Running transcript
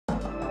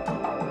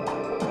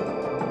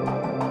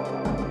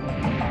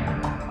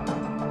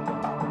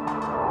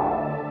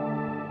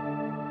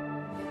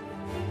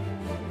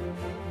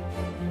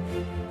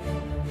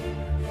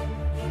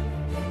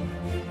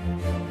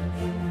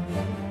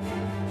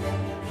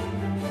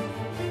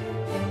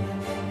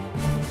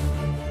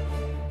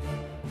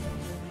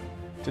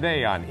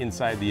Today on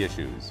Inside the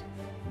Issues,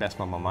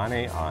 Bessma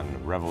Momani on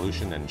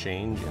revolution and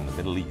change in the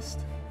Middle East.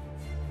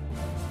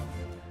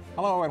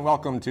 Hello and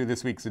welcome to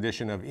this week's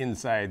edition of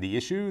Inside the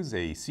Issues,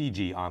 a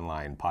CIGI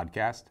online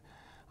podcast.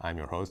 I'm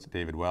your host,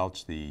 David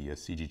Welch, the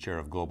CIGI Chair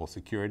of Global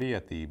Security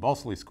at the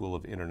Balsillie School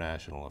of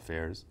International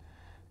Affairs.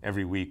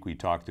 Every week we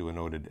talk to a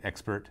noted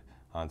expert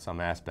on some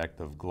aspect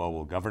of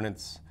global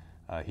governance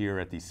here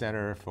at the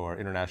Center for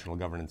International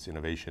Governance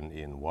Innovation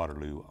in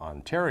Waterloo,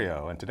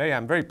 Ontario. And today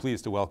I'm very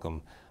pleased to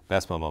welcome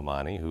Bessma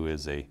Momani, who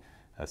is a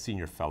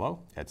senior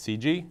fellow at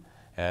CIGI,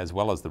 as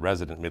well as the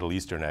resident Middle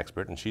Eastern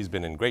expert, and she's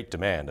been in great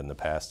demand in the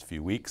past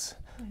few weeks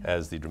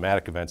as the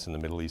dramatic events in the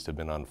Middle East have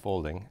been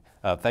unfolding.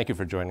 Thank you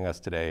for joining us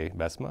today,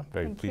 Bessma.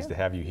 Very pleased to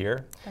have you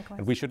here. Likewise.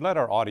 And we should let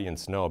our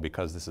audience know,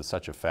 because this is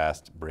such a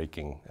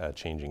fast-breaking,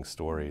 changing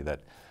story,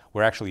 that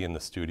we're actually in the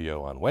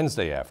studio on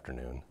Wednesday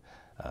afternoon,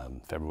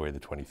 February the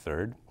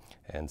 23rd.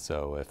 And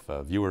so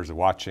if viewers are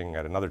watching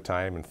at another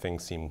time and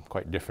things seem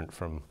quite different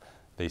from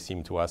they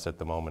seem to us at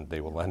the moment, they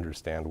will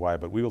understand why.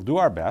 But we will do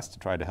our best to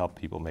try to help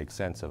people make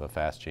sense of a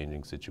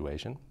fast-changing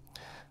situation.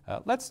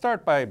 Let's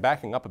start by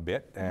backing up a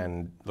bit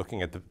and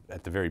looking at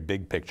the very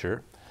big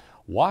picture.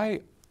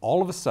 Why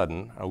all of a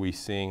sudden are we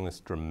seeing this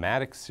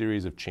dramatic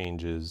series of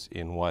changes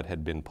in what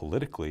had been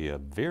politically a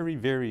very,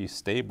 very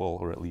stable,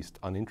 or at least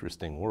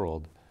uninteresting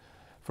world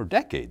for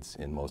decades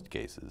in most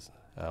cases?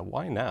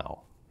 Why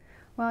now?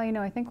 Well, you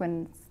know, I think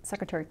when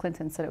Secretary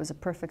Clinton said it was a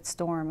perfect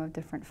storm of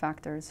different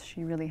factors,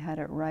 she really had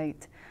it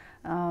right.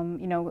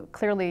 You know,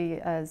 clearly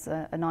as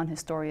a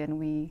non-historian,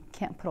 we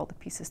can't put all the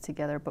pieces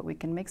together, but we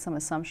can make some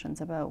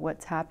assumptions about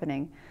what's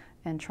happening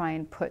and try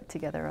and put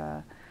together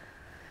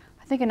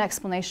I think an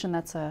explanation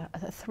that's a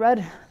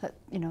thread that,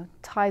 you know,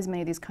 ties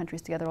many of these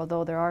countries together,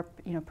 although there are,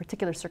 you know,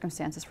 particular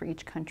circumstances for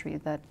each country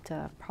that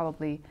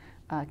probably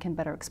can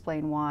better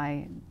explain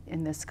why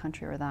in this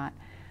country or that.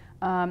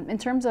 In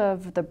terms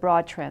of the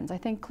broad trends, I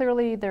think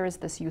clearly there is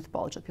this youth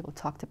bulge that people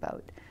talked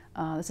about.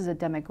 This is a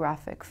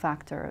demographic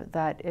factor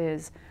that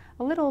is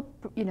a little,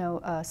 you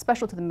know,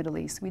 special to the Middle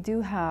East. We do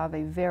have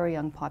a very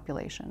young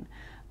population.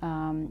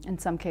 In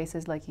some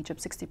cases, like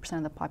Egypt, 60%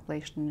 of the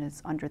population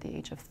is under the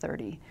age of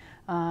 30.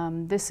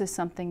 This is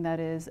something that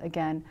is,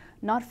 again,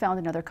 not found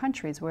in other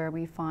countries, where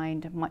we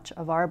find much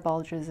of our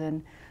bulges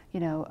in, you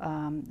know,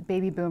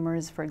 baby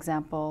boomers, for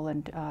example,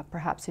 and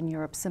perhaps in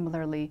Europe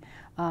similarly.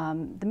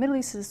 The Middle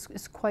East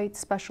is quite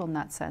special in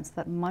that sense,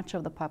 that much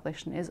of the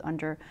population is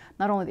under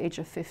not only the age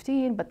of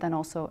 15, but then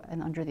also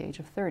under the age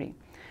of 30.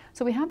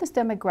 So we have this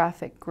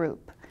demographic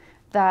group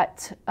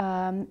that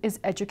is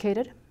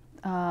educated.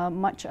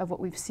 Much of what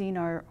we've seen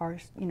are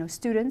you know,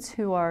 students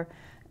who are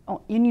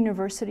in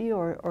university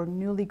or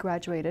newly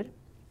graduated,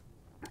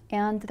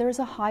 and there's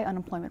a high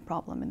unemployment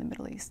problem in the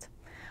Middle East,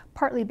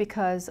 partly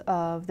because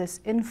of this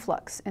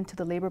influx into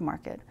the labor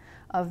market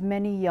of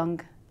many young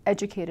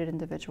educated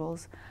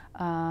individuals.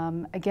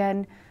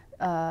 Again,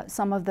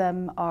 some of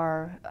them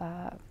are,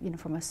 you know,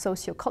 from a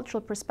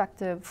socio-cultural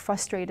perspective,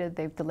 frustrated.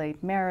 They've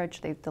delayed marriage,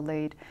 they've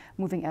delayed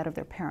moving out of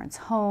their parents'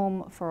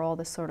 home for all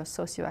the sort of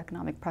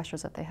socioeconomic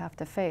pressures that they have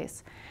to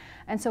face.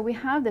 And so we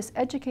have this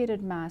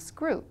educated mass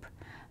group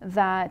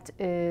that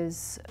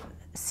is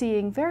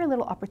seeing very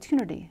little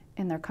opportunity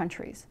in their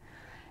countries.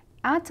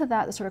 Add to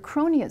that the sort of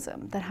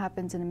cronyism that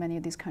happens in many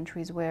of these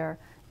countries, where,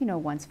 you know,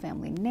 one's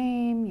family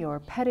name,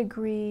 your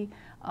pedigree,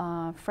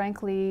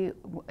 frankly,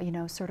 you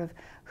know, sort of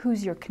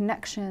who's your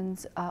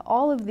connections,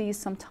 all of these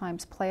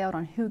sometimes play out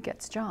on who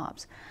gets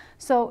jobs.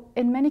 So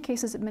in many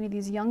cases, many of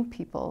these young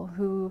people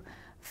who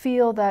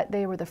feel that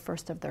they were the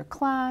first of their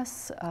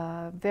class,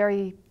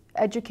 very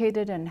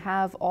educated and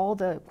have all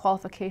the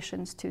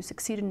qualifications to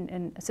succeed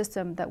in a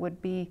system that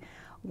would be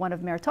one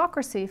of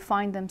meritocracy,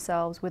 find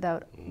themselves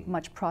without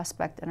much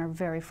prospect and are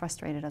very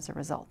frustrated as a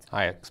result.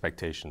 High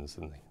expectations,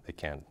 and they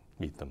can't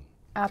meet them.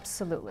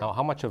 Absolutely. Now,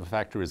 how much of a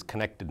factor is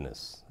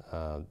connectedness?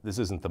 This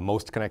isn't the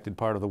most connected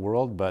part of the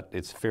world, but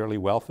it's fairly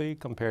wealthy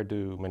compared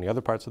to many other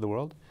parts of the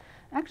world.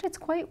 Actually, it's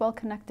quite well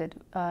connected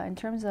in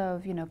terms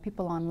of, you know,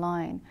 people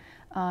online.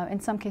 In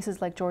some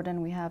cases, like Jordan,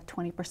 we have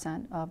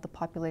 20% of the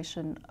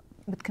population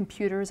with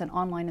computers and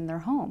online in their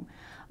home.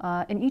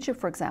 In Egypt,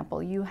 for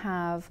example, you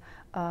have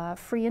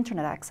free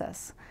internet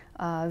access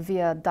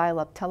via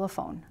dial-up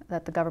telephone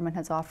that the government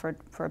has offered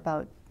for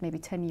about maybe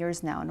 10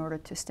 years now in order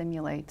to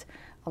stimulate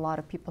a lot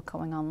of people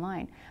going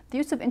online. The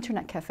use of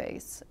internet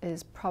cafes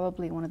is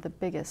probably one of the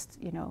biggest,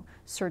 you know,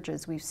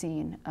 surges we've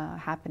seen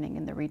happening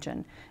in the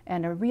region,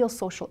 and a real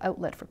social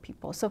outlet for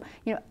people. So,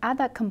 you know, add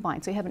that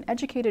combined. So you have an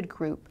educated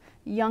group,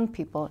 young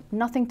people,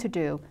 nothing to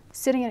do,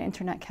 sitting in an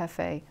internet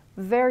cafe,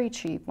 very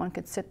cheap. One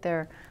could sit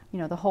there, you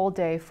know, the whole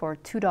day for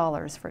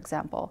 $2, for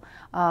example,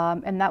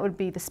 and that would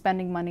be the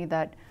spending money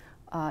that,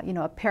 you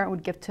know, a parent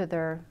would give to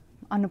their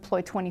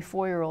unemployed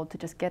 24-year-old to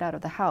just get out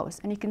of the house.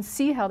 And you can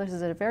see how this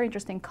is a very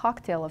interesting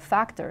cocktail of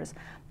factors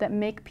that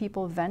make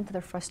people vent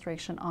their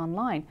frustration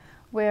online.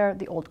 where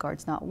the old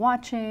guard's not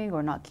watching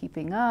or not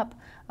keeping up.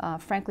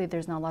 Frankly,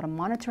 there's not a lot of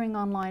monitoring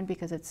online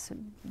because it's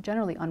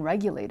generally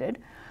unregulated.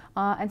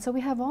 And so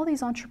we have all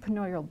these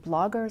entrepreneurial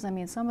bloggers. I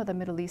mean, some of the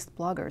Middle East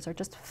bloggers are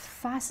just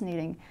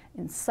fascinating,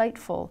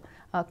 insightful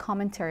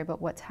commentary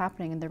about what's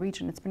happening in the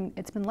region.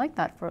 It's been like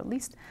that for at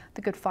least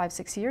the good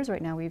 5-6 years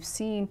right now. We've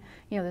seen,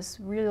 you know, this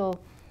real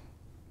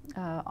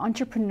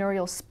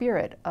entrepreneurial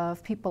spirit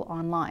of people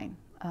online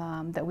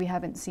that we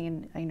haven't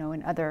seen, you know,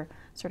 in other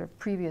sort of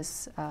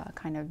previous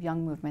kind of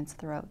young movements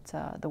throughout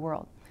the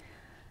world.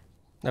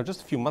 Now,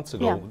 just a few months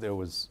ago, there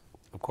was,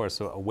 of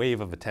course, a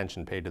wave of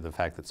attention paid to the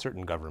fact that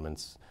certain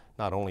governments,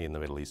 not only in the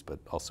Middle East, but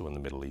also in the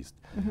Middle East,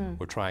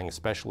 were trying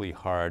especially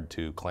hard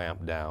to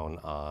clamp down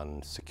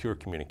on secure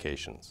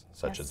communications,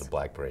 such as the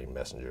BlackBerry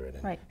Messenger.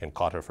 And in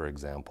Qatar, for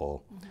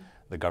example,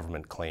 the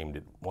government claimed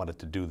it wanted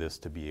to do this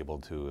to be able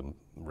to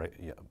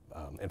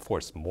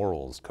enforce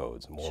morals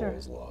codes,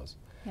 morals laws.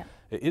 Yeah.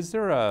 Is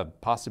there a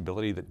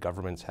possibility that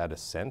governments had a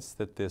sense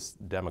that this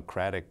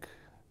democratic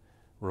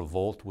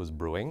revolt was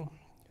brewing,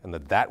 and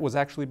that was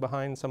actually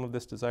behind some of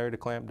this desire to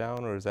clamp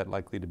down, or is that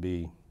likely to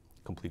be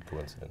complete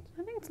coincidence?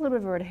 I think it's a little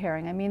bit of a red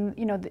herring. I mean,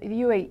 you know, the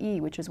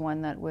UAE, which is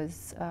one that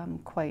was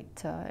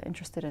quite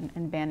interested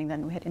in banning that.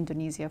 We had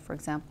Indonesia, for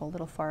example, a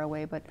little far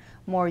away, but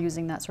more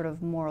using that sort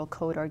of moral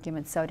code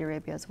argument. Saudi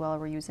Arabia as well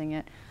were using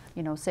it,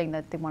 you know, saying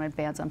that they wanted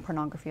bans on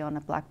pornography on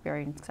a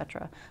BlackBerry,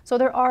 etc. So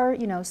there are,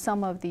 you know,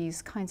 some of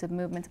these kinds of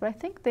movements, but I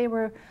think they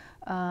were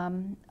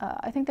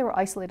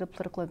isolated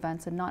political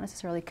events and not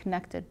necessarily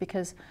connected,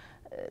 because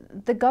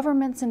the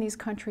governments in these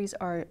countries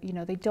are, you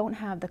know, they don't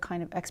have the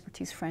kind of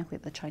expertise, frankly,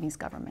 that the Chinese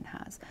government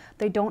has.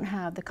 They don't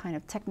have the kind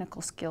of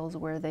technical skills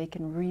where they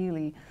can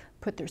really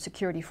put their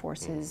security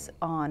forces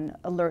on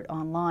alert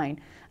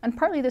online. And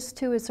partly this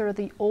too is sort of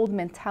the old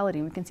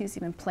mentality. We can see this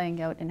even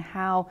playing out in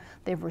how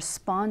they've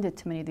responded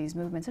to many of these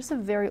movements. There's a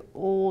very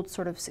old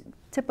sort of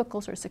typical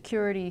sort of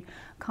security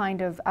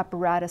kind of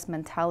apparatus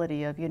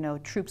mentality of, you know,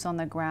 troops on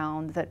the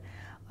ground that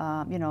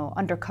you know,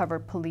 undercover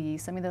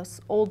police. I mean, this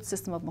old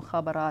system of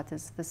mukhabarat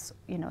is this,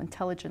 you know,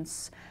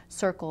 intelligence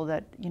circle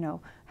that, you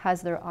know,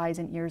 has their eyes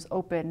and ears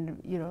open,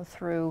 you know,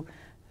 through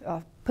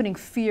putting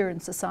fear in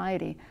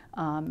society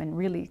and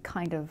really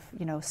kind of,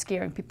 you know,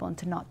 scaring people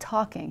into not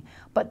talking.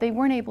 But they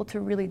weren't able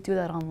to really do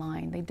that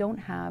online. They don't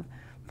have,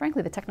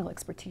 frankly, the technical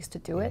expertise to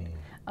do it,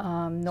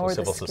 nor the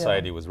civil skill.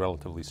 society was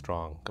relatively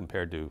strong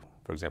compared to,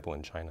 for example,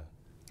 in China.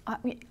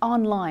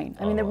 Online.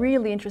 I mean, the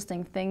really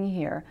interesting thing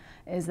here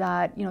is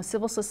that, you know,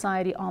 civil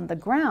society on the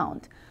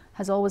ground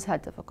has always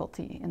had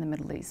difficulty in the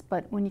Middle East.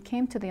 But when you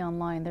came to the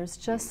online, there's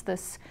just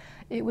this,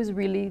 it was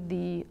really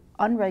the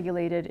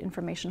unregulated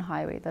information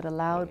highway that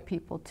allowed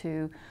people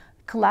to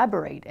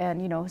collaborate.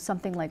 And, you know,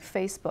 something like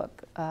Facebook,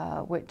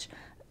 which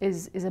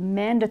is a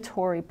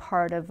mandatory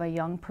part of a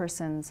young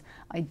person's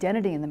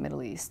identity in the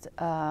Middle East,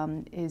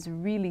 is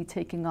really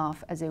taking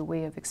off as a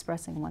way of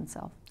expressing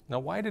oneself. Now,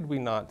 why did we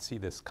not see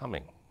this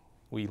coming?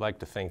 We like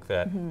to think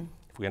that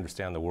if we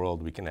understand the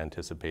world, we can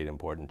anticipate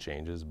important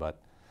changes,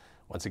 but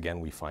once again,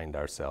 we find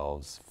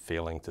ourselves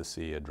failing to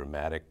see a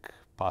dramatic,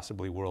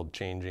 possibly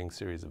world-changing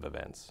series of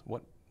events.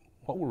 What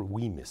were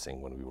we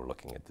missing when we were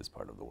looking at this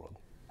part of the world?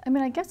 I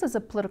mean, I guess as a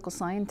political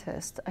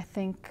scientist, I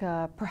think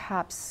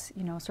perhaps,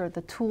 you know, sort of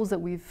the tools that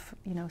we've,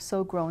 you know,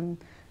 so grown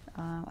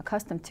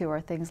accustomed to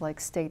are things like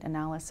state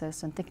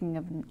analysis and thinking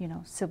of, you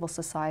know, civil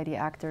society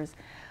actors.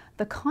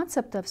 The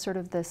concept of sort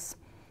of this,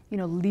 you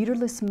know,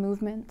 leaderless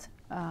movement,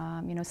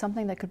 you know,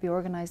 something that could be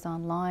organized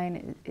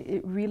online,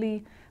 it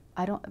really,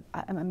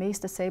 I'm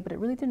amazed to say, but it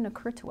really didn't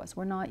occur to us.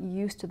 We're not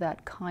used to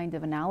that kind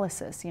of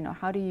analysis. You know,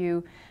 how do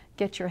you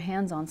get your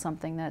hands on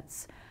something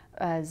that's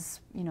as,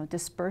 you know,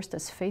 dispersed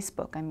as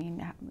Facebook? I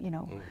mean, you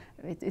know,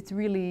 it's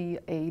really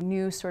a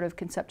new sort of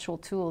conceptual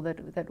tool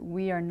that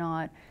we are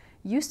not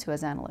used to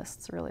as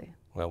analysts, really.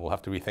 Well, we'll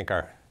have to rethink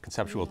our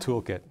conceptual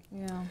toolkit.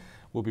 Yeah.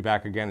 We'll be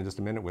back again in just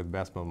a minute with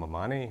Bessma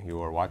Momani.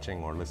 You are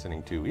watching or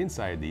listening to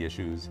Inside the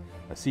Issues,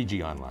 a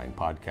CIGI Online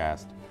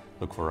podcast.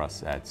 Look for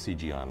us at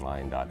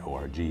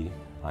cigionline.org,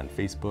 on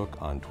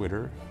Facebook, on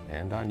Twitter,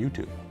 and on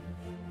YouTube.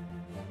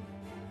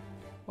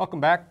 Welcome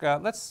back.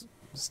 Let's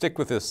stick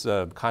with this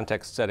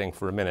context setting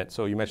for a minute.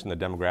 So you mentioned the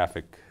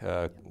demographic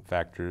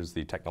factors,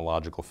 the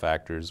technological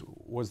factors.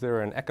 Was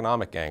there an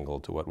economic angle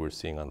to what we're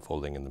seeing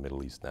unfolding in the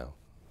Middle East now?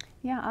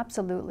 Yeah,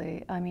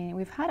 absolutely. I mean,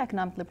 we've had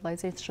economic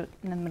liberalization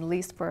in the Middle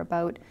East for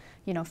about,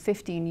 you know,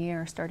 15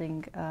 years,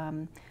 starting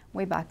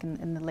way back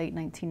in the late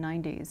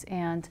 1990s.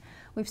 And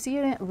we've seen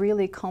it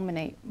really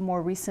culminate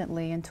more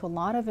recently into a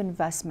lot of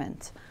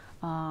investment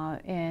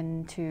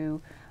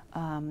into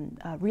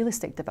real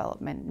estate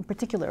development, in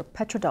particular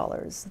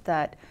petrodollars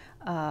that,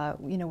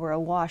 you know, were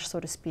awash,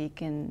 so to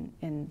speak, in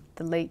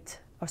the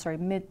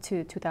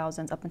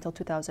mid-2000s up until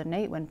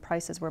 2008, when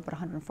prices were about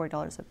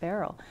 $140 a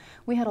barrel.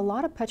 We had a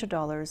lot of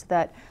petrodollars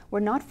that were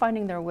not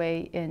finding their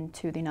way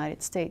into the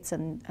United States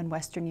and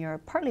Western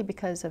Europe, partly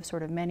because of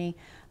sort of many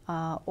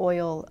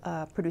oil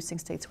producing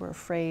states were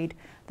afraid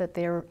that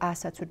their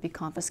assets would be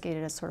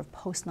confiscated as sort of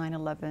post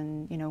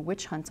 9/11,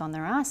 witch hunts on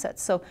their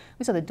assets. So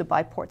we saw the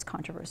Dubai ports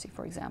controversy,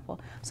 for example.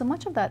 So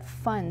much of that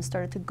fund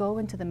started to go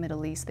into the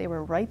Middle East. They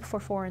were ripe for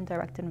foreign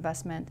direct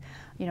investment.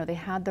 They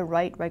had the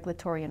right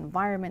regulatory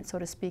environment, so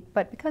to speak,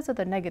 but because of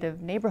the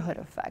negative neighborhood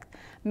effect,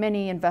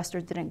 many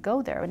investors didn't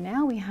go there. And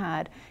now we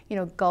had,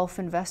 Gulf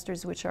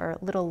investors, which are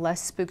a little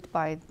less spooked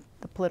by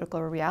the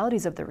political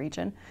realities of the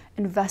region,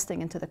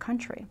 investing into the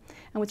country.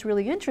 And what's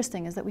really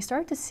interesting is that we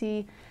started to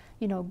see,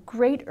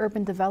 great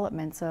urban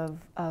developments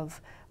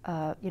of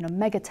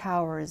mega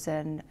towers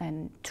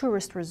and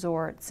tourist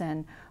resorts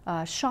and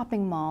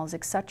shopping malls,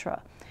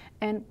 etc.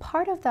 And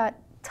part of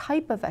that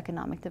type of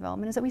economic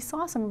development is that we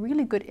saw some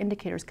really good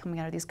indicators coming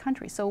out of these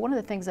countries. So one of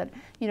the things that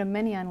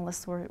many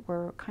analysts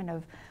were kind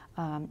of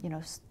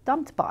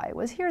stumped by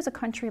was, here's a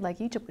country like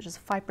Egypt, which is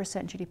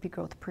 5% GDP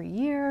growth per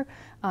year.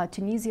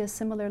 Tunisia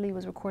similarly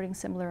was recording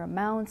similar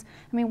amounts.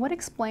 I mean, what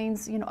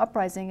explains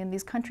uprising in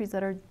these countries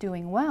that are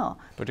doing well?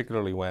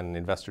 Particularly when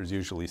investors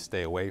usually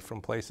stay away from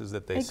places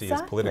that they see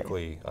as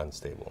politically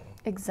unstable.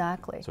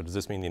 Exactly. So does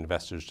this mean the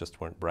investors just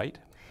weren't bright?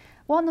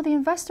 Well, no, the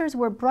investors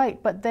were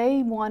bright, but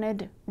they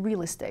wanted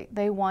real estate.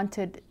 They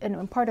wanted,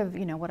 and part of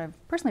what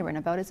I've personally written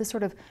about is this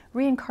sort of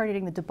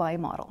reincarnating the Dubai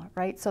model,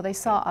 right? So they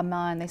saw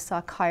Amman, they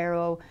saw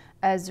Cairo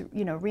as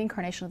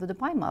reincarnation of the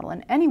Dubai model,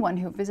 and anyone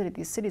who visited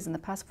these cities in the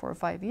past 4 or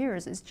 5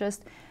 years is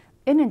just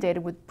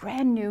inundated with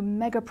brand new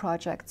mega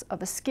projects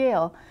of a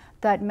scale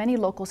that many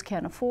locals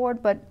can't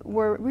afford, but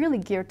were really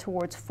geared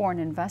towards foreign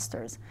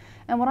investors.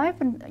 And what I've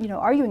been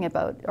arguing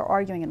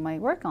in my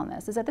work on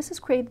this is that this has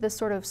created this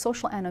sort of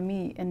social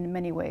anomie in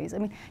many ways. I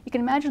mean, you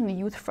can imagine the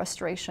youth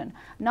frustration.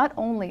 Not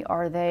only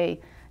are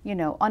they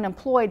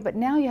unemployed, but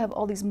now you have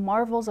all these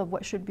marvels of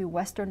what should be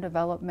Western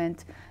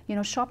development,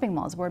 shopping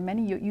malls where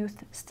many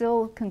youth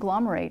still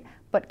conglomerate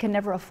but can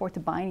never afford to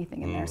buy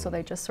anything in there, so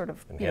they just sort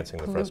of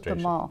pollute the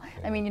mall.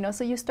 Yeah. I mean,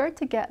 so you start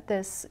to get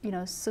this,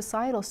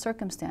 societal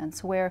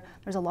circumstance where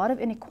there's a lot of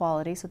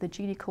inequality, so the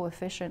Gini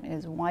coefficient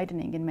is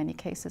widening in many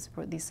cases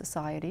for these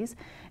societies,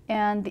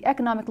 and the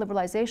economic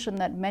liberalization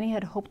that many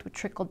had hoped would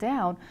trickle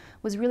down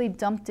was really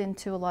dumped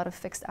into a lot of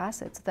fixed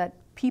assets that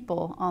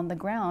people on the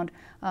ground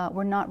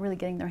were not really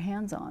getting their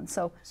hands on.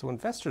 So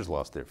investors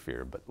lost their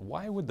fear, but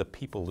why would the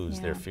people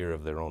lose their fear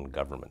of their own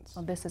governments?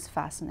 Well, this is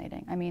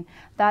fascinating. I mean,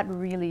 that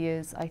really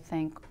is, I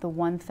think, the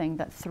one thing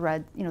that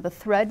the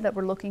thread that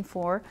we're looking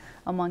for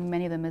among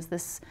many of them is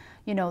this,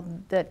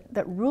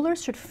 that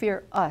rulers should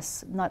fear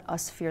us, not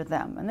us fear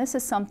them. And this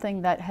is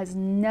something that has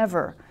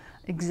never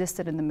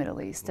existed in the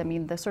Middle East. I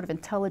mean, the sort of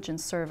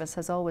intelligence service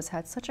has always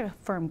had such a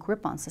firm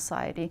grip on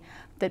society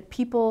that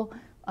people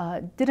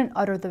didn't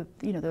utter the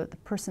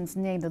person's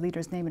name, the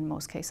leader's name in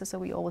most cases. So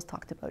we always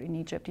talked about in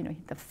Egypt,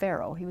 the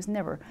pharaoh. He was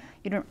never,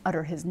 you didn't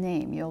utter his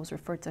name. You always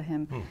referred to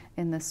him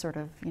in this sort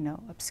of,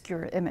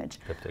 obscure image.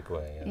 Cryptic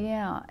way.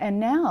 Yeah. And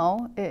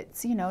now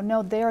it's,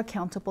 no, they're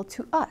accountable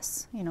to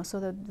us. So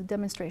the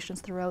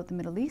demonstrations throughout the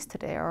Middle East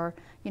today are,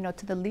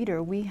 to the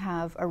leader, we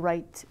have a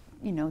right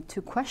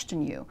to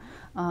question you.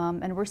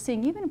 And we're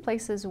seeing even in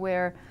places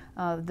where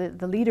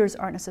the leaders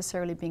aren't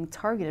necessarily being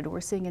targeted, we're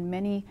seeing in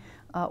many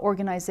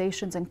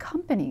organizations and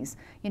companies,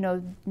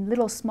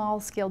 little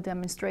small-scale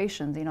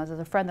demonstrations. There's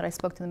a friend that I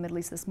spoke to in the Middle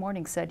East this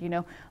morning said,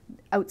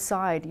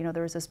 outside,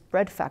 there was this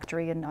bread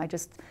factory, and I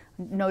just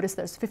noticed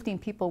there's 15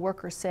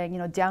 workers saying,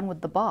 down with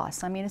the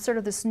boss. I mean, it's sort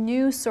of this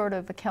new sort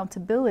of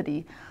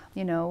accountability,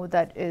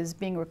 that is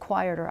being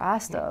required or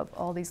asked of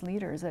all these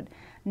leaders that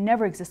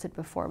never existed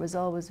before. It was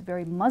always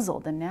very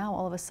muzzled, and now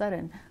all of a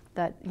sudden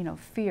that,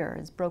 fear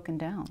is broken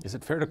down. Is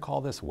it fair to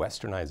call this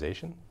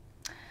westernization?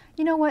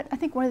 You know what? I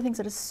think one of the things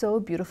that is so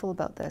beautiful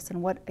about this,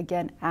 and what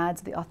again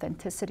adds the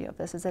authenticity of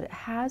this, is that it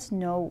has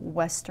no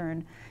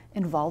Western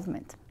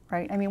involvement,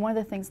 right? I mean, one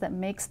of the things that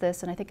makes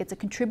this, and I think it's a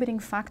contributing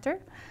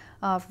factor,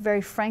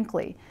 very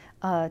frankly,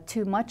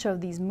 to much of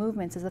these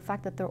movements is the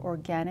fact that they're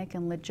organic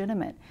and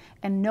legitimate.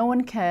 And no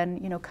one can,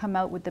 come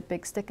out with the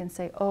big stick and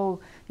say, oh,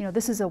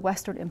 this is a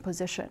Western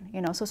imposition.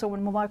 So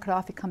when Muammar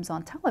Gaddafi comes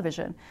on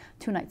television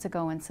 2 nights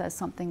ago and says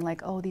something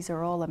like, oh, these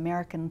are all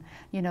American,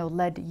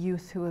 led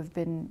youth who have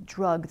been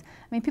drugged.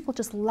 I mean, people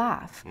just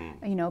laugh,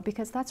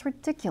 because that's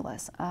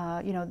ridiculous.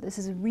 This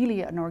is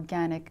really an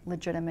organic,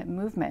 legitimate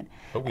movement.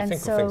 But we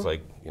think of things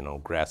like,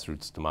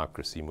 grassroots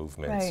democracy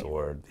movements,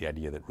 or the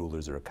idea that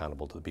rulers are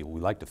accountable to the people. We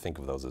like to think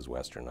of those as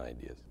Western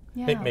ideas.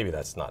 Yeah. Maybe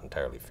that's not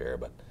entirely fair,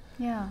 but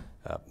yeah.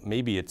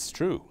 Maybe it's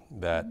true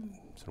that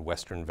sort of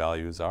Western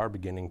values are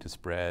beginning to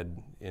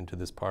spread into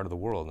this part of the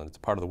world, and it's a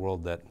part of the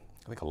world that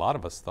I think a lot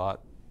of us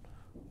thought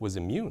was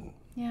immune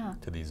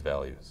to these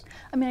values.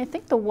 I mean, I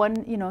think the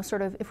one,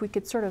 sort of, if we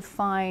could sort of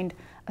find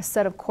a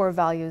set of core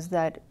values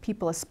that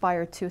people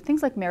aspire to.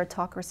 Things like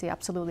meritocracy,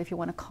 absolutely, if you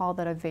want to call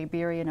that a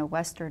Weberian, a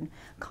Western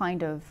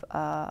kind of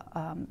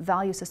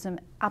value system,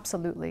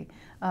 absolutely.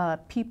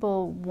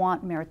 People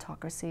want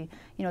meritocracy.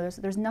 You know,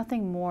 there's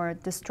nothing more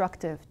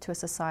destructive to a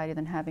society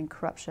than having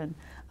corruption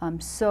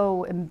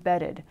so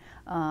embedded.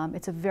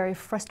 It's a very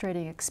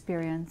frustrating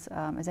experience,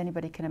 as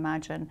anybody can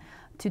imagine,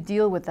 to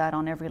deal with that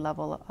on every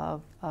level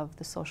of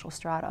the social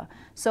strata.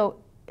 So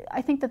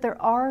I think that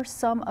there are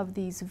some of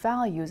these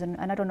values,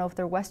 and I don't know if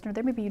they're Western,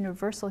 there may be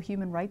universal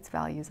human rights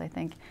values, I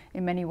think,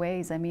 in many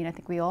ways. I mean, I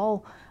think we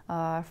all,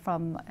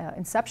 from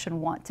inception,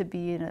 want to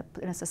be in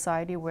a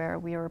society where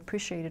we are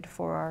appreciated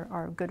for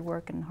our good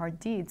work and hard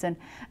deeds. And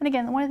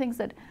again, one of the things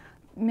that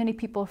many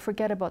people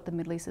forget about the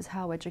Middle East is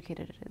how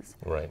educated it is.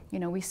 Right. You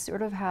know, we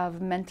sort of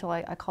have mental,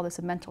 I call this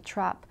a mental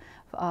trap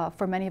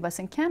for many of us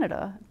in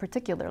Canada,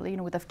 particularly, you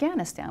know, with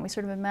Afghanistan. We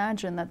sort of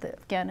imagine that the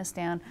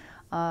Afghanistan,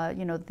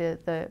 you know, the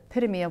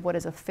epitome of what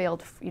is a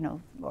failed, you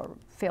know, or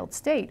failed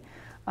state.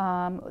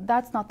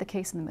 That's not the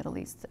case in the Middle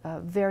East.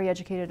 Very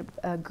educated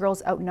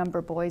girls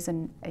outnumber boys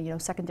in you know,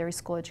 secondary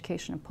school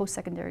education and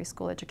post-secondary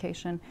school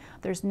education.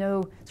 There's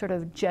no sort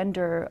of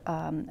gender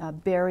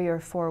barrier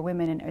for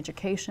women in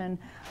education.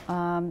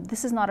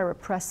 This is not a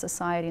repressed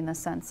society in the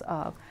sense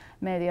of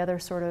many of the other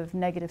sort of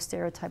negative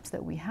stereotypes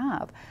that we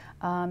have.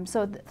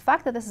 So the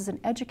fact that this is an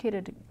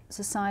educated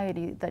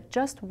society that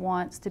just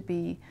wants to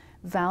be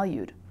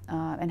valued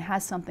and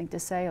has something to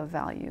say of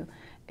value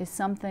is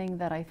something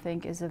that I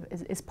think is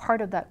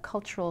part of that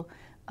cultural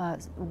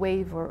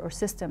wave or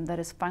system that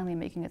is finally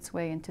making its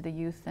way into the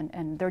youth,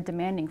 and they're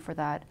demanding for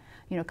that,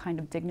 you know, kind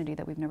of dignity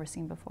that we've never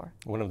seen before.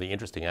 One of the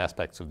interesting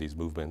aspects of these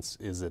movements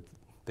is that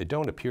they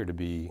don't appear to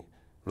be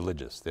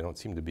religious. They don't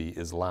seem to be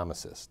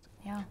Islamicist.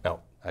 Yeah. Now,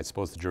 I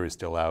suppose the jury's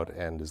still out,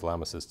 and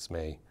Islamicists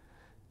may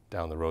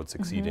down the road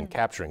succeed in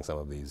capturing some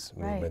of these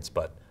movements,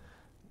 but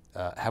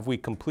have we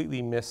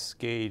completely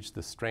misgauged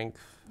the strength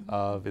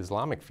of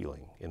Islamic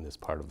feeling in this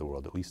part of the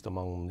world, at least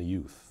among the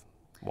youth?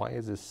 Why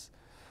is this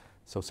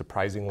so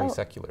surprisingly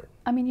secular?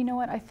 I mean, you know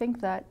what? I think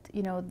that,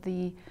 you know,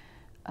 the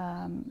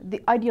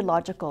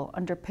ideological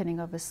underpinning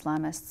of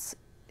Islamists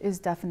is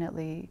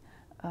definitely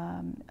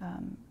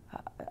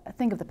a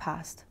thing of the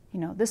past. You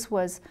know, this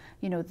was,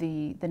 you know,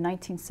 the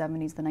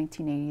 1970s, the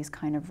 1980s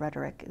kind of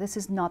rhetoric. This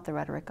is not the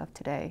rhetoric of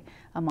today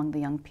among the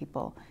young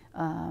people.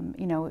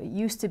 You know, it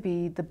used to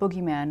be the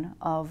boogeyman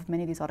of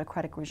many of these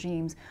autocratic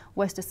regimes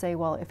was to say,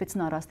 well, if it's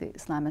not us, the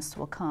Islamists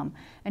will come.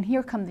 And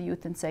here come the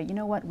youth and say, you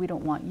know what, we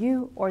don't want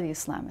you or the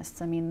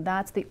Islamists. I mean,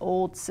 that's the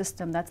old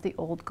system, that's the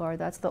old guard,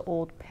 that's the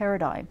old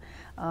paradigm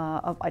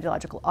of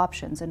ideological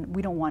options, and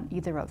we don't want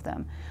either of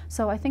them.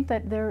 So I think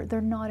that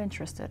they're not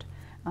interested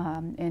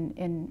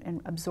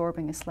in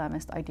absorbing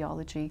Islamist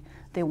ideology.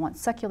 They want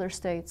secular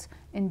states.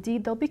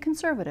 Indeed, they'll be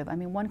conservative. I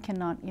mean, one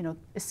cannot, you know,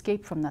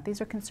 escape from that.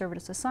 These are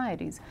conservative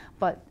societies.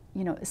 But,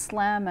 you know,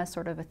 Islam as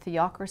sort of a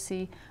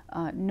theocracy,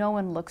 no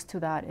one looks to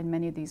that in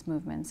many of these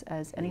movements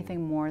as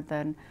anything more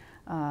than,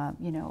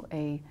 you know,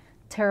 a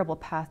terrible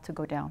path to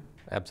go down.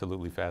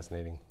 Absolutely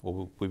fascinating.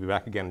 Well, we'll be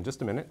back again in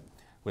just a minute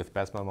with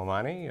Bessma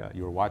Momani.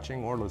 You're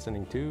watching or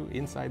listening to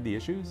Inside the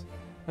Issues,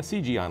 a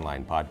CIGI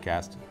Online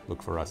podcast.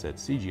 Look for us at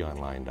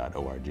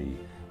cgionline.org,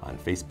 on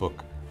Facebook,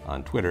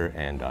 on Twitter,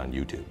 and on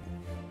YouTube.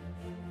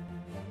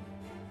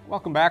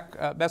 Welcome back.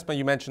 Bessma,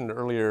 you mentioned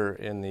earlier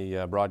in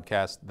the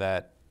broadcast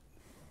that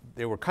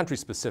there were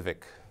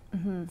country-specific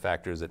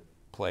factors at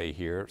play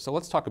here. So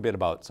let's talk a bit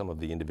about some of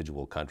the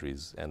individual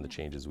countries and the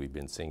changes we've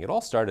been seeing. It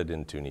all started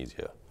in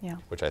Tunisia,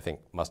 which I think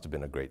must have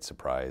been a great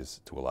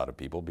surprise to a lot of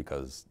people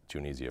because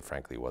Tunisia,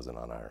 frankly, wasn't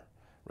on our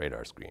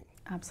radar screen.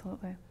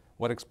 Absolutely.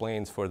 What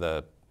explains for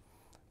the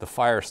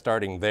fire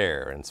starting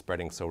there and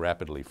spreading so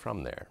rapidly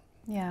from there?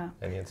 Yeah.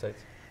 Any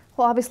insights?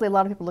 Well, obviously, a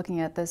lot of people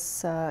looking at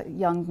this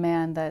young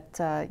man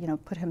that you know,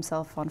 put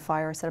himself on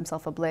fire, set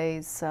himself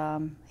ablaze.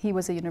 He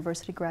was a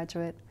university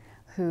graduate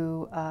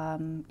who,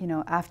 you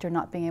know, after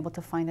not being able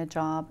to find a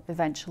job,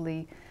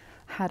 eventually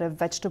had a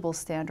vegetable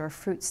stand or a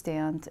fruit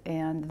stand,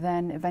 and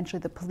then eventually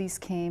the police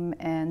came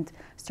and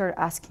started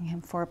asking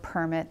him for a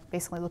permit,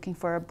 basically looking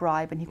for a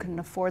bribe, and he couldn't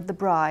afford the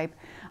bribe.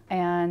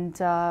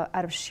 And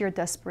out of sheer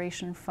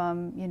desperation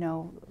from, you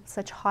know,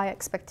 such high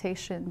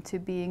expectation to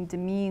being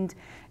demeaned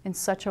in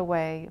such a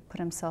way, put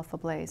himself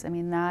ablaze. I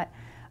mean, that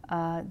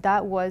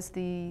was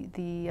the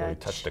really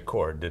touched a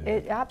chord, didn't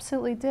it? It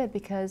absolutely did,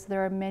 because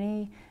there are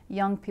many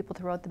young people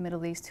throughout the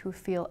Middle East who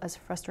feel as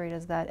frustrated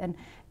as that,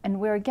 and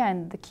where,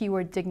 again, the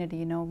keyword dignity,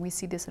 you know, we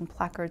see this in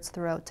placards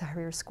throughout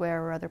Tahrir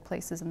Square or other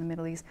places in the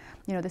Middle East.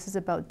 You know, this is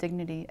about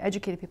dignity,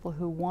 educated people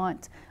who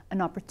want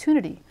an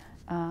opportunity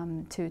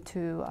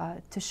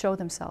to show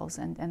themselves,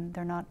 and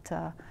they're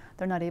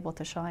not able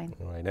to shine.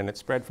 Right, and it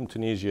spread from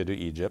Tunisia to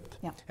Egypt.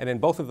 Yeah. And in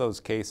both of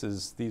those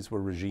cases, these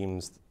were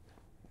regimes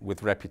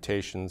with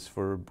reputations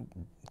for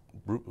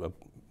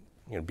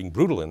you know, being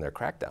brutal in their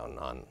crackdown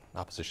on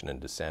opposition and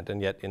dissent,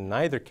 and yet in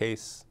neither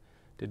case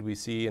did we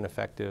see an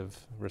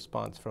effective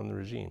response from the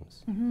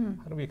regimes.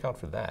 How do we account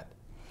for that?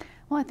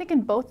 Well, I think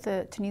in both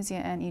the Tunisia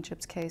and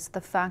Egypt's case,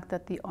 the fact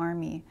that the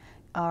army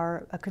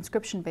are a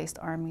conscription-based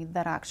army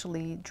that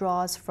actually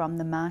draws from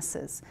the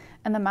masses.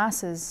 And the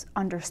masses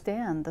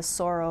understand the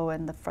sorrow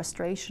and the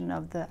frustration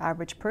of the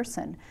average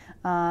person.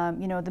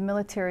 You know, the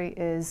military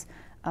is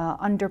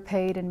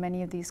underpaid in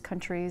many of these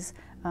countries.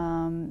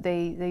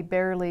 They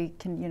barely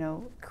can, you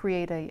know,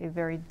 create a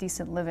very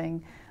decent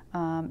living.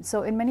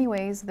 So in many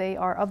ways, they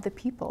are of the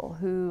people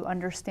who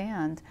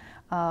understand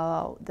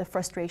the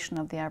frustration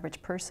of the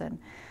average person.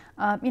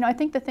 You know, I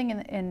think the thing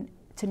in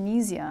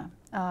Tunisia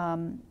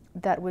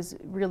that was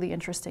really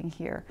interesting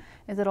here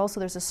is that also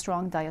there's a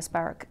strong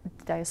diasporic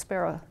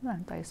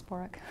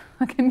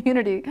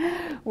community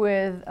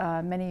with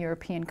many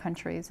European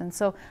countries. And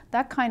so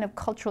that kind of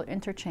cultural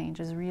interchange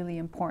is really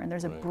important.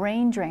 There's a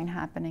brain drain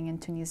happening in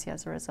Tunisia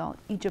as a result.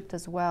 Egypt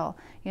as well.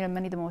 You know,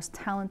 many of the most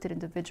talented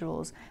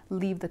individuals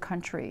leave the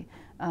country.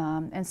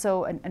 And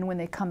so, and when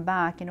they come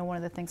back, you know, one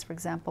of the things, for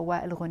example,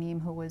 Wael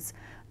Ghonim, who was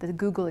the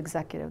Google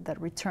executive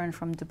that returned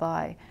from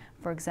Dubai,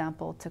 for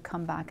example, to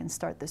come back and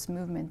start this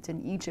movement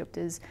in Egypt,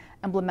 is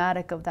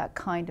emblematic of that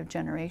kind of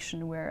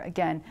generation where,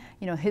 again,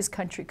 you know, his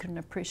country couldn't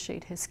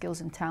appreciate his skills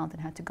and talent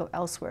and had to go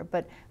elsewhere,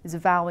 but is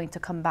vowing to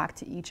come back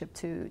to Egypt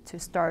to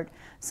start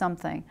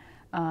something,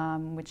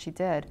 which he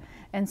did.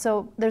 And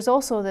so there's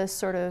also this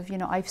sort of, you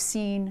know, I've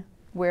seen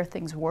where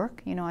things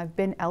work. You know, I've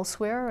been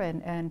elsewhere,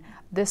 and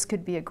this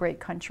could be a great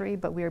country,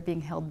 but we are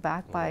being held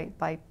back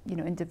by you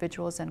know,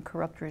 individuals and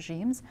corrupt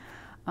regimes.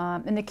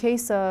 In the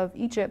case of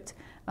Egypt,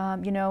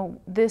 you know,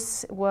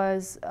 this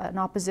was an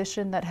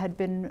opposition that had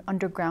been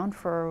underground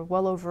for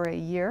well over a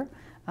year.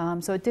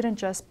 So it didn't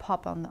just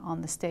pop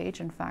on the stage.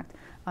 In fact,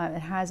 it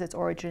has its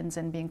origins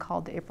in being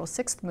called the April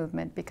 6th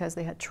movement because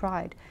they had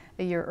tried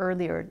a year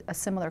earlier a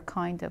similar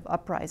kind of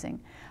uprising.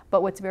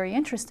 But what's very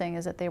interesting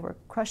is that they were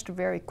crushed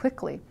very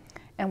quickly.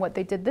 And what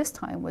they did this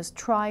time was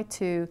try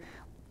to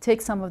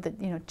take some of the,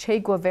 you know, Che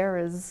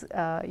Guevara's,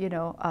 you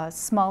know,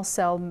 small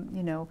cell,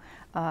 you know,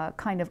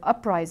 kind of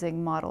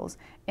uprising models,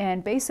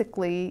 and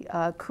basically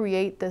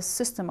create this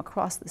system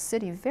across the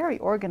city, very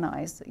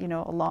organized, you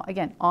know,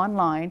 again,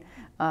 online,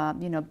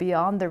 you know,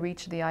 beyond the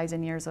reach of the eyes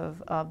and ears of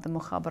the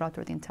Mukhabarat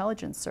or the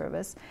intelligence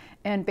service,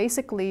 and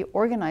basically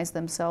organize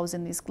themselves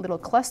in these little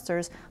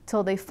clusters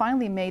till they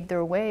finally made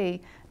their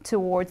way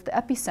towards the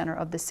epicenter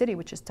of the city,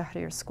 which is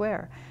Tahrir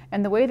Square.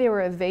 And the way they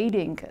were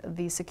evading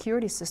the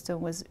security system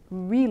was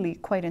really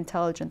quite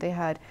intelligent. They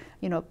had,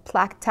 you know,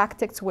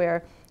 tactics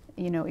where,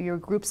 you know, your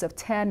groups of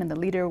 10 and the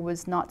leader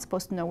was not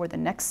supposed to know where the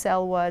next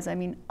cell was. I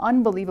mean,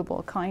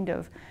 unbelievable kind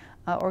of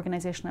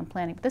organization and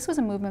planning. But this was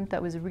a movement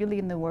that was really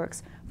in the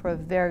works for a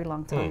very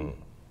long time.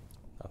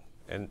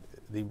 And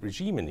the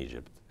regime in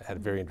Egypt had a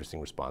very interesting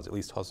response. At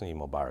least Hosni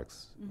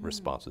Mubarak's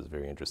response was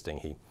very interesting.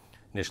 He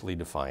initially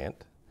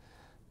defiant,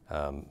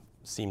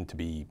 seemed to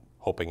be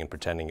hoping and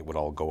pretending it would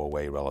all go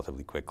away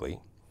relatively quickly.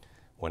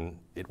 When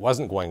it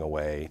wasn't going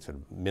away, sort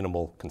of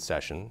minimal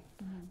concession.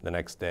 The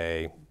next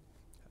day,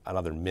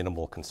 another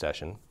minimal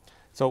concession.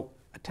 So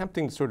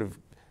attempting to sort of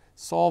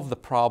solve the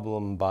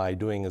problem by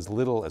doing as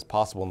little as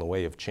possible in the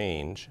way of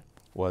change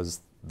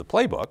was the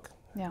playbook.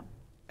 Yeah.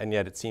 And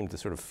yet it seemed to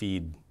sort of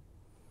feed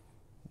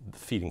the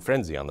feeding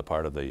frenzy on the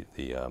part of the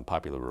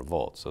popular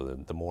revolt. So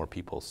the more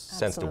people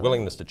sensed a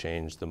willingness to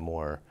change, the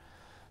more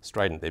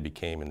strident they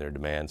became in their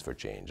demands for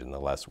change, and the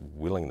less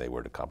willing they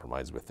were to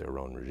compromise with their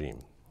own regime.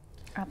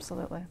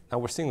 Absolutely. Now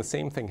we're seeing the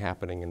same thing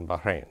happening in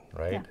Bahrain,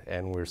 right? Yeah.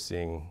 And we're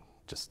seeing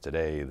just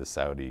today the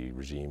Saudi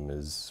regime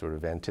is sort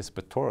of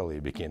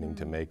anticipatorily beginning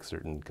to make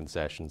certain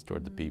concessions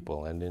toward the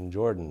people, and in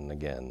Jordan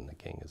again, the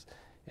king is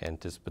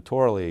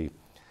anticipatorily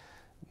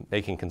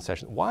making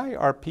concessions. Why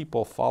are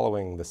people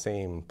following the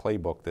same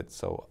playbook that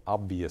so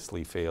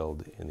obviously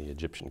failed in the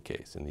Egyptian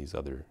case in these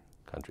other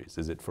countries?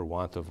 Is it for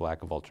want of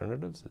lack of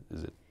alternatives?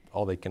 Is it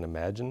all they can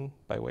imagine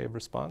by way of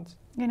response?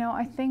 You know,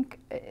 I think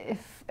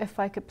if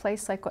I could play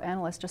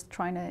psychoanalyst, just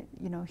trying to,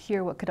 you know,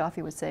 hear what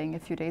Gaddafi was saying a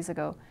few days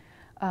ago,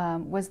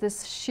 was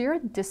this sheer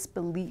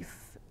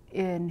disbelief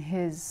in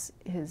his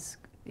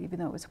even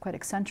though it was quite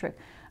eccentric,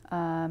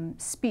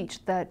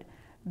 speech that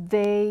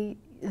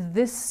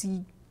this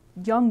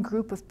young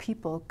group of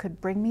people could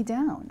bring me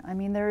down. I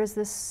mean, there is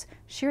this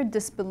sheer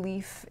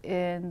disbelief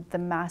in the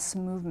mass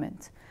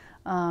movement.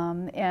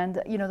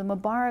 And, you know, the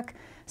Mubarak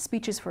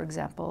speeches, for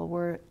example,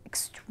 were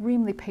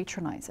extremely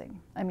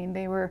patronizing. I mean,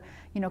 they were,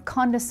 you know,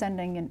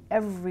 condescending in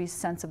every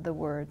sense of the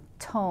word,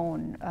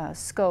 tone,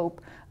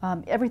 scope,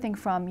 everything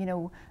from, you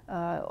know,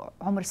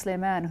 Omar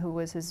Suleiman, who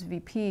was his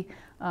VP,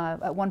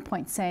 at one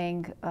point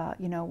saying,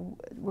 you know,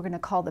 we're going to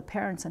call the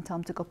parents and tell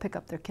them to go pick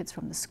up their kids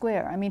from the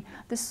square. I mean,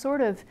 this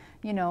sort of,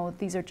 you know,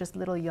 these are just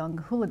little young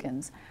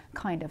hooligans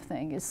kind of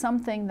thing is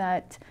something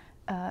that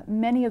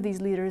many of these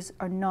leaders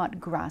are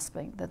not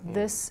grasping, that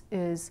this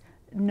is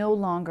no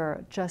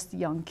longer just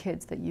young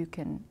kids that you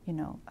can, you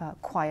know,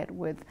 quiet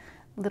with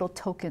little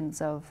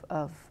tokens of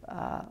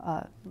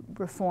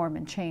reform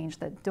and change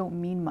that don't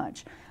mean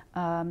much.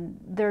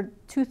 They're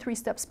 2-3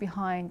 steps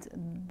behind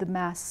the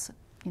mass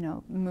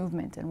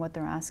movement and what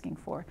they're asking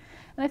for.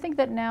 And I think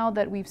that now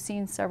that we've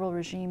seen several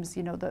regimes,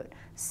 that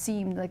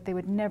seemed like they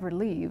would never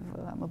leave,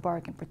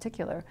 Mubarak in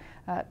particular,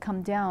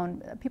 come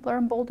down, people are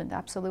emboldened,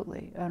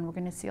 absolutely. And we're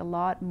going to see a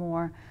lot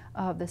more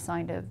of this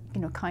kind of,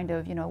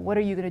 what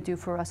are you going to do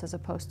for us as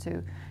opposed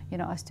to,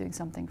 us doing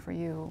something for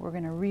you. We're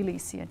going to really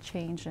see a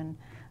change in,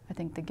 I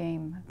think, the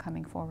game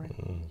coming forward.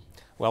 Mm-hmm.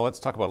 Well, let's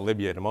talk about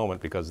Libya in a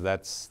moment, because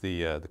that's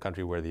the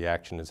country where the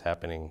action is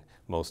happening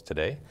most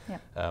today.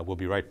 Yep. We'll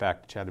be right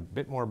back to chat a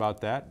bit more about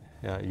that.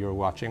 You're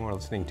watching or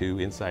listening to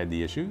Inside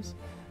the Issues,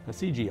 a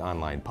CIGI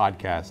Online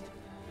podcast.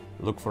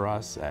 Look for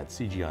us at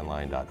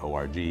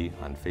cgionline.org,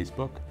 on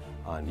Facebook,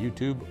 on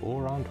YouTube,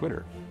 or on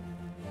Twitter.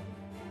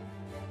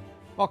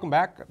 Welcome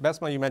back.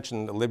 Bessma, you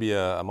mentioned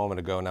Libya a moment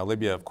ago. Now,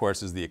 Libya, of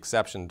course, is the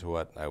exception to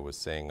what I was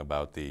saying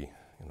about the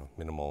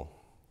minimal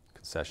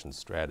concession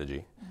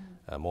strategy.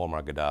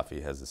 Muammar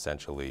Gaddafi has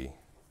essentially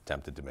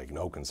attempted to make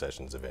no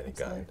concessions of any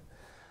kind.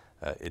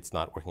 It's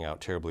not working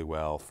out terribly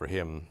well for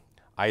him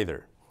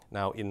either.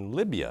 Now, in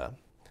Libya,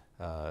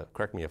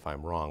 correct me if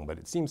I'm wrong, but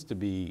it seems to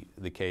be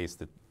the case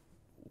that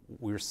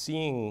we're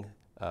seeing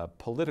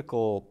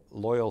political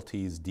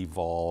loyalties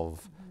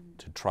devolve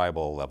to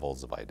tribal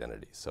levels of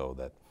identity, so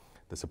that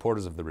the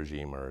supporters of the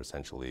regime are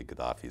essentially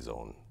Gaddafi's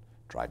own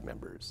tribe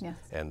members. Yes.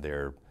 And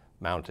they're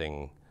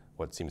mounting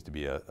what seems to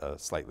be a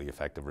slightly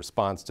effective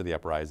response to the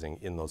uprising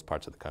in those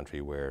parts of the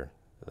country where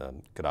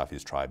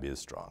Gaddafi's tribe is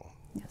strong.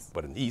 Yes.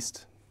 But in the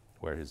east,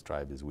 where his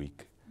tribe is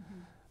weak,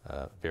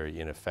 very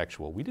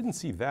ineffectual. We didn't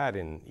see that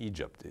in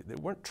Egypt. There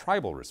weren't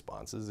tribal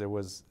responses. It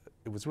was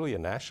really a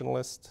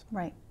nationalist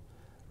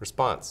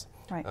response.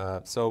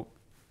 Right. So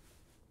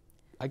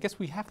I guess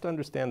we have to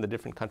understand the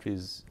different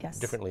countries Yes.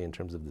 differently in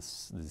terms of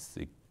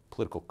the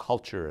political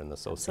culture and the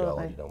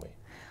sociology, don't we?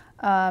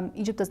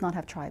 Egypt does not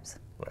have tribes.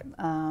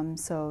 Right.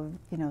 So,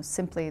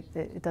 simply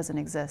it doesn't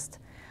exist.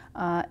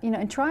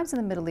 In tribes in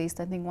the Middle East,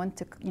 I think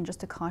just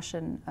to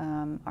caution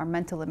our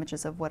mental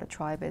images of what a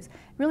tribe is,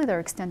 really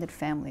they're extended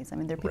families. I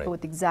mean, they're people Right.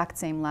 with the exact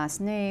same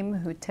last name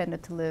who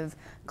tended to live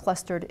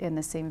clustered in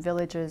the same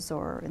villages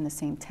or in the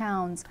same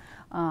towns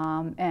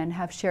and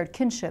have shared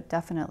kinship,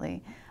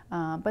 definitely.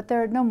 But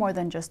they're no more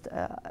than just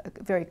a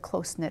very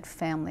close-knit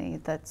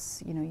family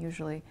that's,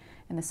 usually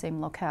in the same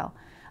locale.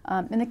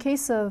 In the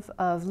case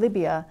of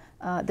Libya,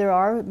 there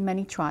are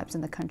many tribes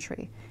in the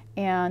country.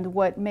 And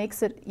what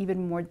makes it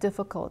even more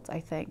difficult, I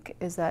think,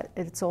 is that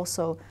it's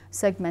also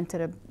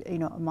segmented,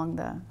 among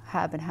the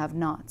have and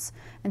have-nots.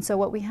 And so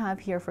what we have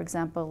here, for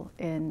example,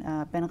 in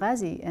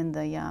Benghazi, in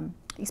the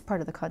east part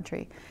of the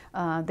country,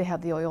 they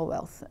have the oil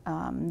wealth.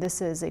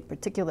 This is a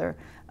particular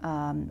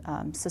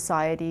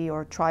society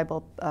or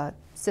tribal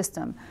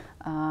system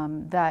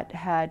that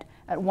had,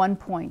 at one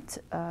point,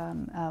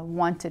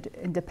 wanted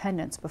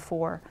independence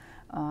before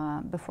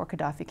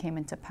Gaddafi came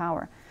into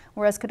power.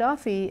 Whereas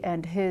Gaddafi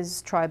and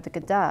his tribe, the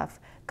Gaddaf,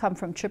 come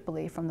from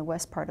Tripoli, from the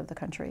west part of the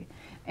country,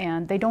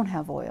 and they don't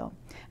have oil.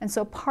 And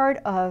so part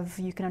of,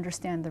 you can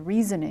understand the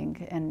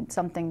reasoning, and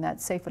something that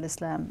Saif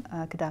al-Islam,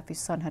 Gaddafi's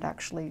son, had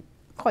actually,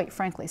 quite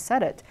frankly,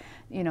 said it,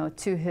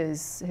 to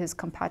his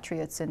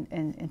compatriots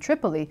in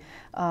Tripoli,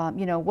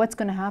 what's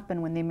going to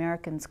happen when the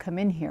Americans come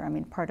in here? I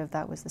mean, part of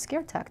that was the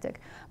scare tactic,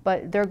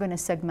 but they're going to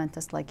segment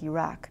us like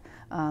Iraq.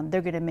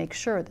 They're going to make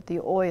sure that the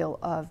oil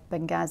of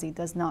Benghazi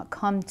does not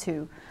come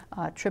to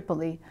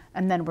Tripoli,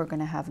 and then we're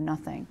going to have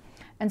nothing.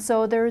 And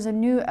so there is a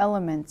new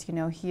element,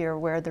 here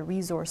where the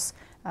resource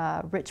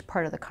rich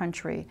part of the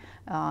country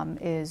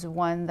is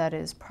one that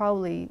is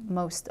probably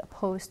most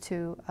opposed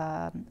to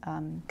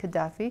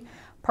Gaddafi,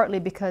 partly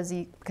because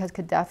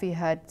Gaddafi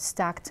had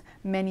stacked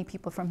many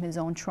people from his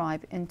own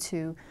tribe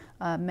into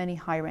many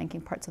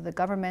high-ranking parts of the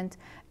government,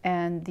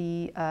 and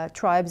the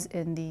tribes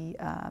in the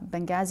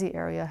Benghazi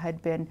area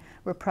had been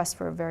repressed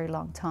for a very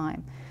long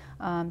time.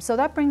 So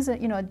that brings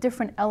a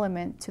different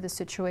element to the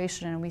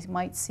situation, and we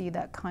might see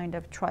that kind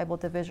of tribal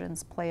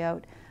divisions play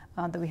out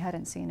that we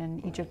hadn't seen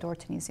in Egypt or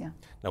Tunisia.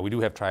 Now, we do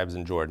have tribes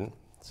in Jordan,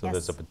 so Yes.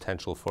 there's a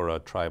potential for a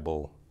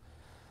tribal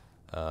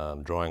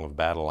drawing of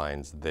battle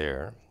lines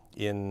there.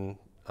 In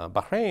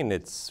Bahrain,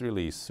 it's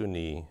really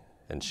Sunni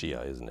and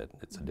Shia, isn't it?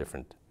 It's a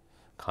different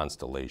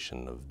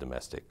constellation of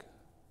domestic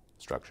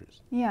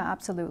structures. Yeah,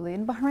 absolutely.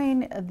 In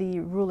Bahrain, the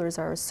rulers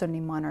are a Sunni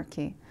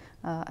monarchy,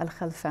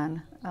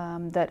 al-Khalfan,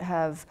 that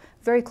have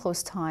very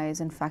close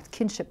ties, in fact,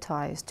 kinship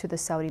ties to the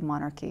Saudi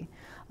monarchy.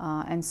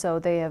 And so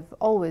they have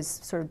always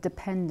sort of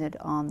depended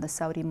on the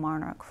Saudi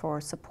monarch for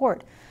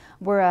support,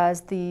 whereas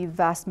the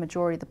vast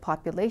majority of the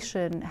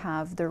population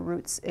have their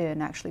roots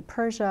in actually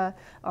Persia,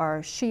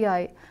 are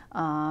Shiite,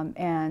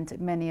 and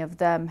many of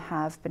them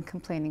have been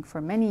complaining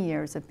for many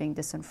years of being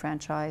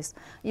disenfranchised,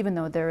 even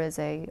though there is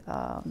a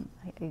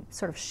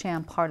sort of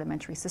sham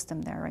parliamentary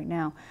system there right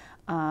now.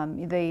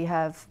 They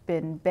have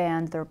been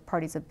banned, their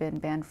parties have been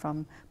banned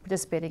from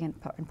participating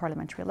in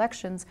parliamentary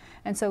elections.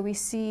 And so we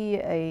see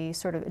a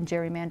sort of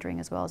gerrymandering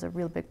as well as a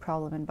real big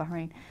problem in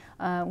Bahrain.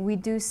 We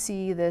do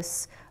see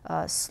this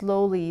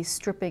slowly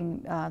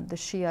stripping the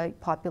Shiite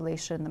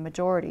population, the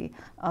majority,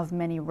 of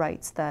many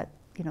rights that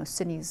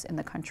Sunnis in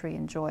the country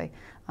enjoy.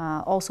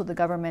 Also, the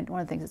government, one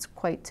of the things that's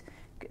quite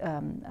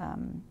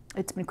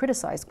it's been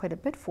criticized quite a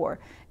bit for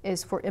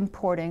is for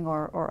importing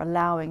or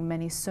allowing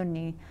many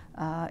Sunni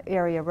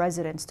area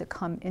residents to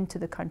come into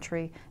the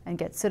country and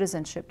get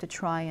citizenship to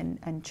try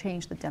and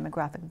change the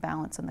demographic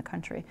balance in the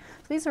country.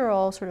 So these are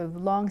all sort of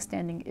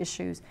long-standing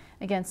issues,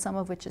 again, some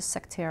of which is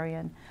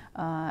sectarian.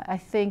 I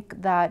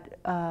think that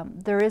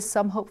there is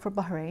some hope for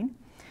Bahrain,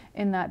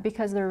 in that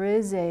because there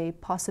is a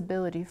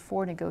possibility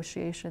for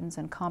negotiations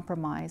and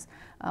compromise,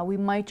 we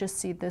might just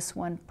see this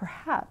one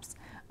perhaps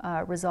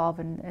resolve,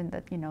 and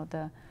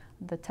that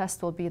the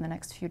test will be in the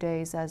next few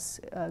days as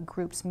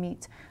groups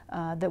meet,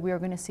 that we are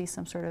going to see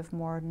some sort of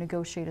more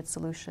negotiated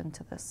solution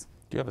to this.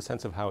 Do you have a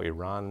sense of how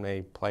Iran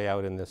may play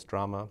out in this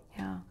drama?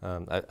 Yeah.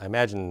 I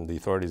imagine the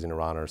authorities in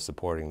Iran are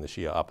supporting the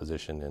Shia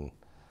opposition in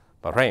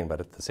Bahrain, but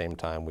at the same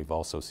time we've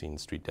also seen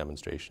street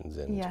demonstrations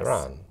in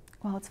Tehran.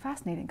 Well, it's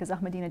fascinating because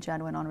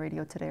Ahmadinejad went on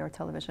radio today or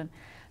television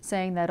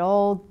saying that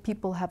all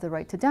people have the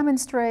right to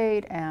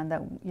demonstrate and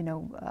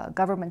that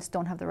governments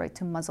don't have the right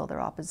to muzzle their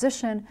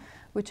opposition,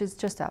 which is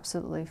just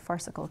absolutely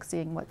farcical,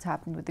 seeing what's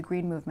happened with the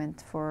Green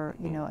Movement for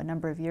a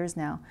number of years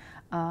now,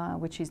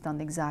 which he's done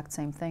the exact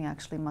same thing,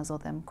 actually muzzle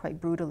them quite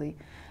brutally.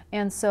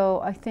 And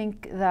so I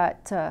think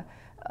that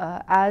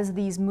as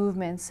these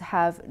movements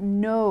have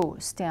no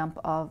stamp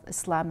of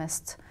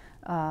Islamist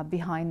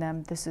behind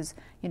them, this is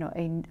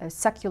a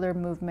secular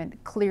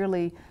movement.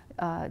 Clearly,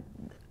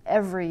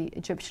 every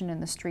Egyptian in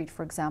the street,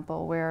 for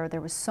example, where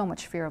there was so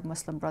much fear of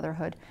Muslim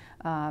Brotherhood,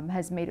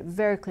 has made it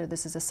very clear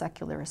this is a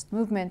secularist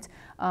movement,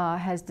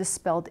 has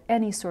dispelled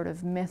any sort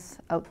of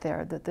myth out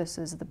there that this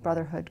is the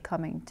Brotherhood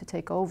coming to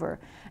take over,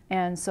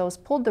 and so has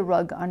pulled the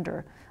rug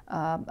under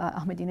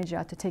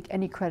Ahmadinejad to take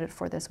any credit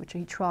for this, which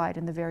he tried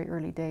in the very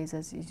early days,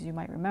 as you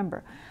might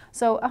remember.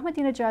 So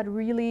Ahmadinejad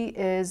really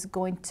is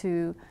going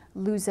to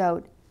lose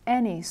out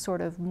any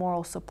sort of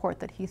moral support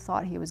that he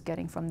thought he was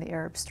getting from the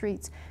Arab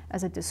streets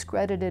as a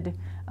discredited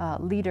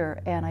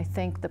leader, and I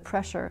think the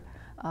pressure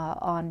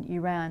on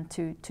Iran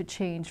to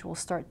change will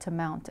start to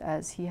mount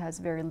as he has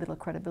very little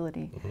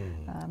credibility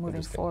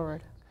moving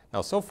forward.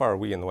 Now, so far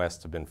we in the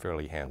West have been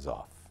fairly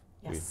hands-off.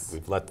 Yes.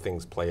 We've let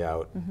things play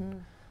out.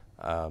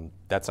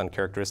 That's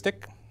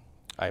uncharacteristic.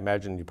 I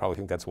imagine you probably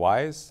think that's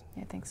wise.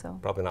 I think so.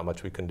 Probably not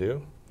much we can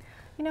do.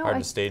 Hard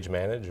to stage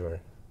manage or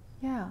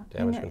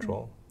damage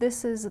control.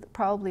 This is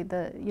probably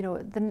the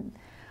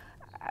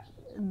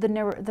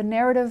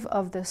narrative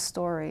of this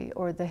story,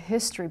 or the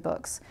history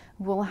books,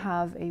 will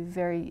have a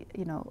very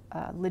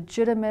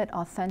legitimate,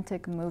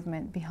 authentic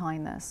movement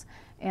behind this.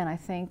 And I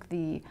think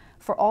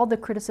for all the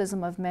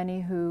criticism of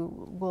many who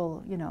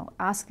will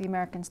ask the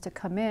Americans to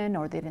come in,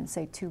 or they didn't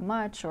say too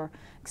much, or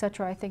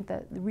etc., I think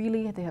that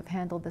really they have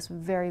handled this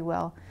very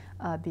well,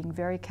 being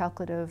very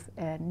calculative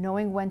and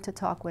knowing when to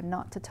talk, when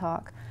not to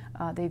talk.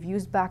 They've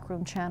used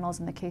backroom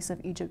channels. In the case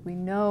of Egypt, we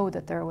know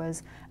that there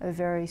was a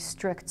very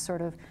strict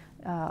sort of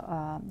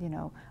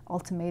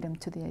ultimatum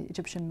to the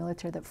Egyptian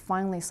military that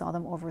finally saw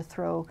them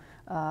overthrow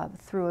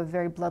through a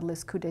very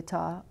bloodless coup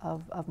d'etat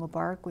of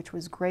Mubarak, which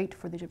was great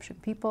for the Egyptian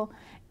people.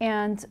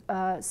 And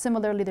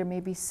similarly, there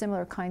may be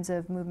similar kinds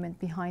of movement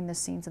behind the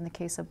scenes in the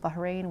case of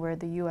Bahrain, where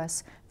the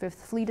U.S.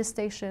 Fifth Fleet is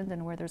stationed,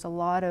 and where there's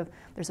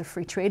a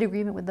free trade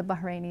agreement with the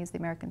Bahrainis. The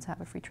Americans have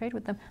a free trade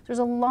with them. There's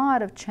a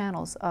lot of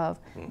channels of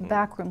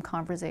backroom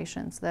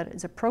conversations that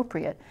is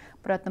appropriate.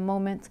 But at the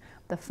moment,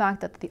 the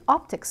fact that the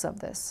optics of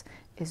this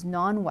is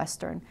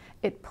non-Western,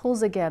 it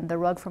pulls again the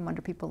rug from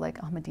under people like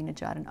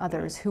Ahmadinejad and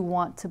others who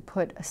want to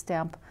put a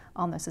stamp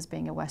on this as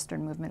being a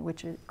Western movement,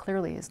 which it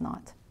clearly is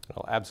not.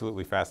 Well,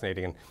 absolutely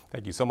fascinating, and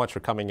thank you so much for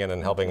coming in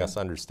and helping us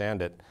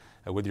understand it.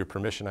 With your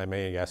permission, I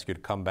may ask you to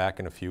come back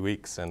in a few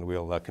weeks and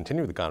we'll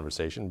continue the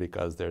conversation,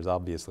 because there's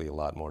obviously a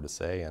lot more to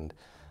say, and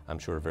I'm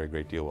sure a very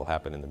great deal will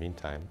happen in the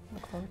meantime.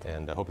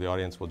 And I hope the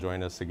audience will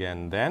join us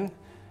again then,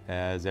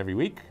 as every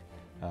week.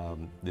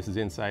 This is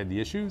Inside the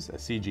Issues, a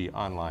CIGI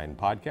online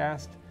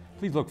podcast.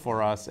 Please look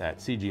for us at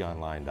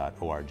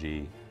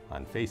cgionline.org,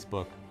 on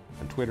Facebook,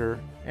 on Twitter,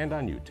 and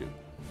on YouTube.